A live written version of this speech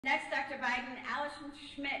Next, Dr. Biden, Allison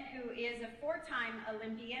Schmidt, who is a 4-time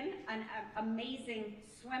Olympian, an amazing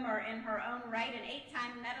swimmer in her own right, an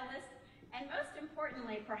 8-time medalist, and most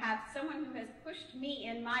importantly, perhaps, someone who has pushed me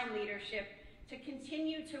in my leadership to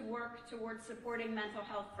continue to work towards supporting mental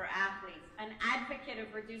health for athletes, an advocate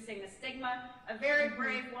of reducing the stigma, a very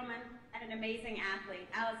brave woman, and an amazing athlete.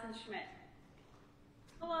 Allison Schmidt.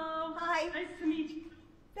 Hello. Hi. Nice to meet you.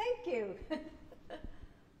 Thank you.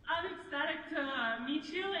 I'm ecstatic to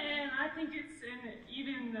meet you, and I think it's an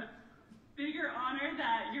even bigger honor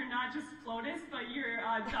that you're not just FLOTUS, but you're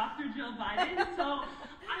Dr. Jill Biden. So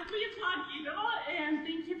we applaud you, and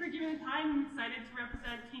thank you for giving the time. I'm excited to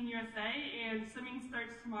represent Team USA, and swimming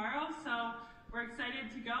starts tomorrow, so we're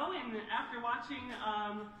excited to go, and after watching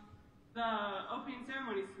the opening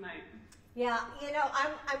ceremonies tonight. Yeah, you know,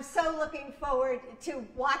 I'm so looking forward to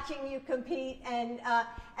watching you compete, and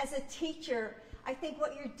as a teacher, I think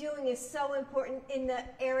what you're doing is so important in the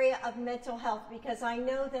area of mental health, because I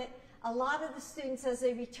know that a lot of the students, as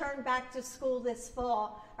they return back to school this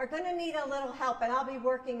fall, are going to need a little help, and I'll be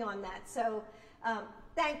working on that. So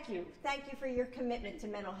thank you. Thank you for your commitment to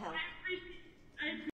mental health. I appreciate